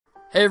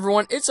Hey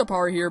everyone, it's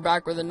Apar here,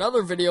 back with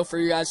another video for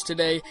you guys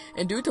today,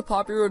 and due to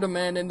popular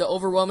demand and the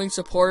overwhelming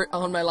support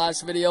on my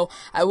last video,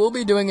 I will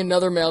be doing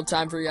another mail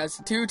time for you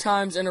guys 2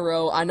 times in a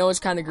row. I know it's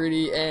kind of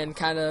greedy and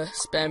kind of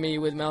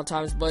spammy with mail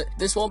times, but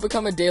this won't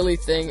become a daily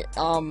thing.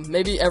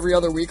 Maybe every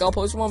other week I'll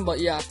post one, but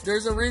yeah,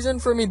 there's a reason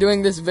for me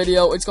doing this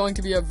video. It's going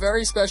to be a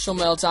very special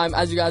mail time,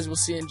 as you guys will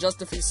see in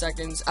just a few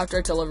seconds, after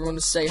I tell everyone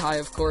to say hi,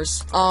 of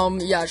course.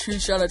 Yeah,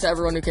 huge shout out to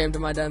everyone who came to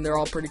my den. They're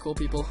all pretty cool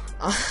people.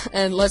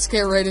 And let's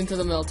get right into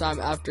the mail time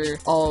after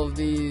all of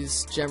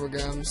these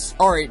gemograms.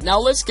 Alright, now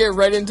let's get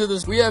right into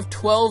this. We have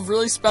 12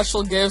 really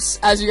special gifts,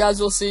 as you guys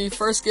will see.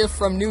 First gift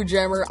from New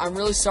Jammer. I'm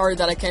really sorry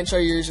that I can't show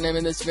your username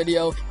in this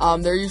video.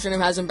 Their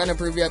username hasn't been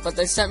approved yet, but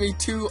they sent me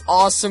 2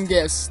 awesome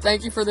gifts.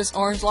 Thank you for this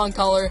orange long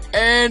color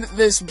and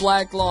this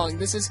black long.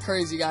 This is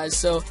crazy, guys.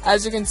 So,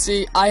 as you can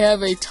see, I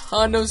have a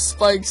ton of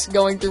spikes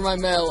going through my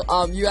mail.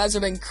 You guys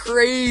have been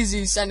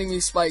crazy sending me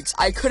spikes.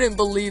 I couldn't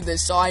believe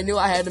this, so I knew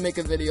I had to make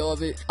a video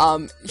of it.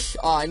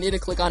 I need to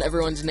click on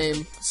everyone's name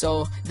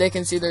so they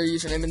can see their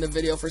username in the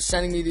video for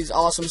sending me these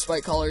awesome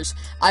spike colors.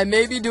 I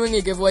may be doing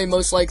a giveaway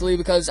most likely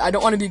because I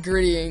don't want to be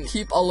greedy and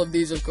keep all of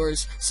these, of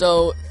course.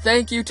 So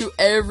thank you to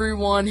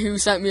everyone who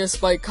sent me a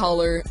spike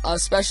color,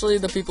 especially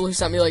the people who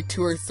sent me like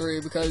 2 or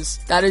 3, because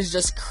that is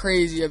just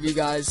crazy of you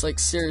guys. Like,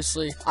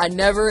 seriously, I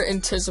never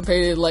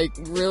anticipated like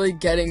really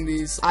getting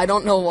these. I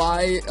don't know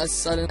why a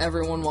sudden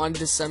everyone wanted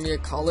to send me a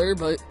color,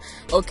 but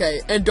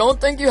okay. And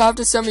don't think you have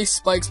to send me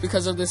spikes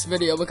because of this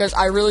video, because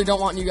I really don't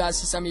want you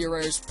guys to send me your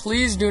rares.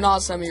 Please do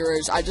not send me your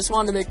rares. I just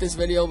wanted to make this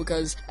video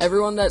because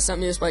everyone that sent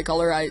me a spike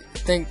color I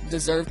think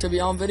deserved to be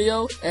on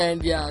video.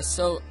 And yeah,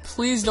 so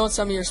please don't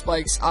send me your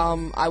spikes.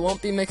 I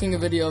won't be making a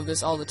video of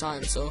this all the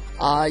time, so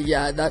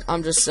yeah, that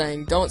I'm just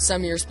saying, don't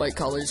send me your spike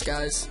colors,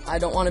 guys. I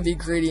don't want to be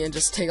greedy and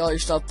just take all your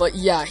stuff. But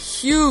yeah,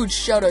 huge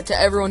shout out to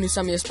everyone who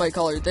sent me a spike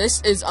color. This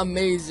is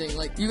amazing.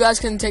 Like, you guys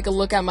can take a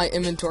look at my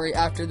inventory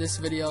after this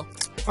video.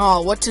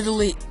 Oh, what to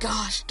delete?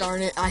 Gosh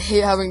darn it, I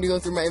hate having to go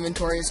through my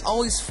inventory. It's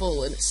always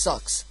full and it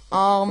sucks.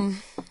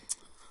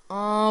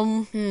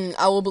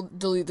 I will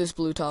delete this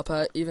blue top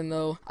hat, even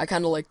though I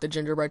kind of like the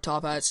gingerbread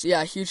top hats.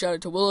 Yeah, huge shout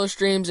out to Willow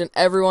Streams and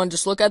everyone.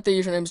 Just look at the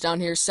usernames down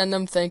here. Send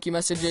them thank you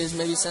messages.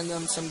 Maybe send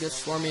them some gifts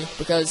for me,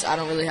 because I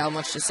don't really have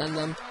much to send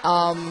them.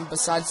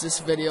 Besides this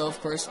video, of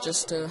course,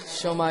 just to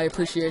show my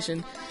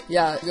appreciation.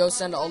 Yeah, go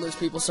send all those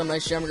people some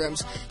nice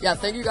gemograms. Yeah,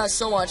 thank you guys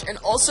so much. And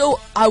also,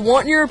 I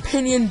want your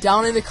opinion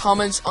down in the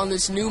comments on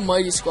this new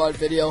Mighty Squad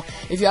video.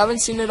 If you haven't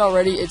seen it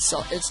already, it's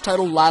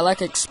titled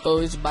Lilac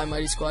Exposed by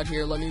Mighty Squad.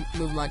 Here, let me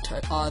move my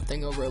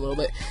thing over a little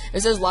bit. It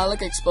says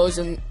Lilac Exposed,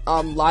 and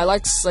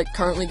Lilac's like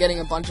currently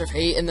getting a bunch of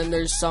hate, and then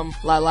there's some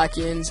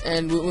Lilacians,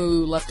 and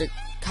Woo left it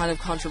kind of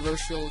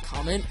controversial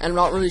comment, and I'm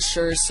not really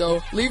sure,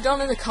 so leave down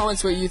in the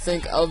comments what you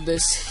think of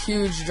this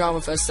huge drama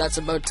fest that's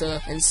about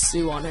to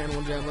ensue on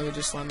Animal Jam. Let me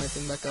just line my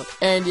thing back up.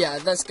 And yeah,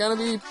 that's gonna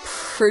be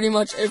pretty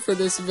much it for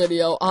this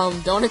video.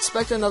 Don't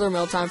expect another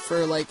mail time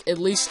for like at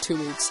least 2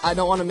 weeks. I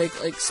don't want to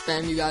make like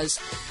spam you guys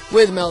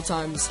with mail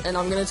times, and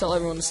I'm gonna tell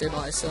everyone to say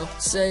bye, so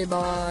say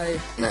bye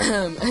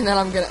and then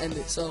I'm gonna end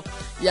it. So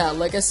yeah,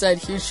 like I said,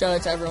 huge shout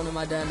out to everyone in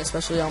my den,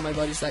 especially all my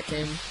buddies that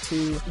came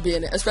to be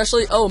in it,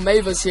 especially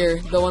Mava's here,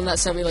 the one that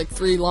sent me like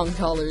 3 long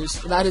collars.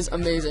 That is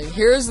amazing.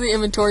 Here's the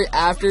inventory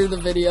after the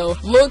video.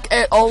 Look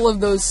at all of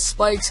those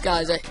spikes,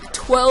 guys.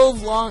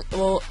 12 long,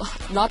 well,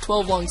 not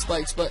 12 long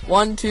spikes, but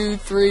 1, 2,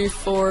 3,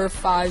 4,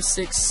 5,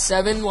 6,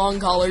 7 long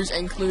collars,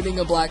 including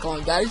a black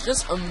long. That is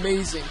just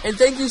amazing. And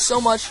thank you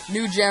so much,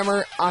 New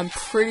Jammer. I'm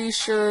pretty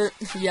sure,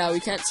 yeah, we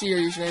can't see your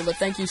username, but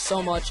thank you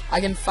so much. I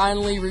can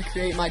finally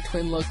recreate my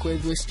twin look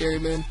with Wisteria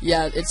Moon.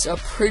 Yeah, it's a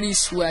pretty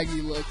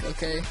swaggy look,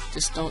 okay?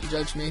 Just don't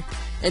judge me.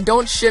 And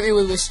don't ship me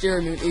with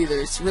Wisteria Moon either.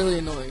 It's really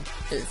annoying.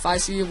 If I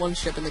see one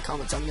ship in the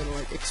comments, I'm gonna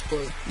like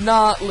explode.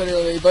 Not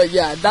literally, but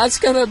yeah, that's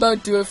gonna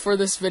about do it for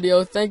this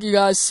video. Thank you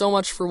guys so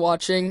much for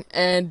watching,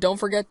 and don't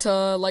forget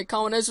to like,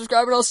 comment, and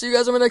subscribe, and I'll see you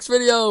guys in my next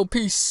video.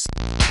 Peace.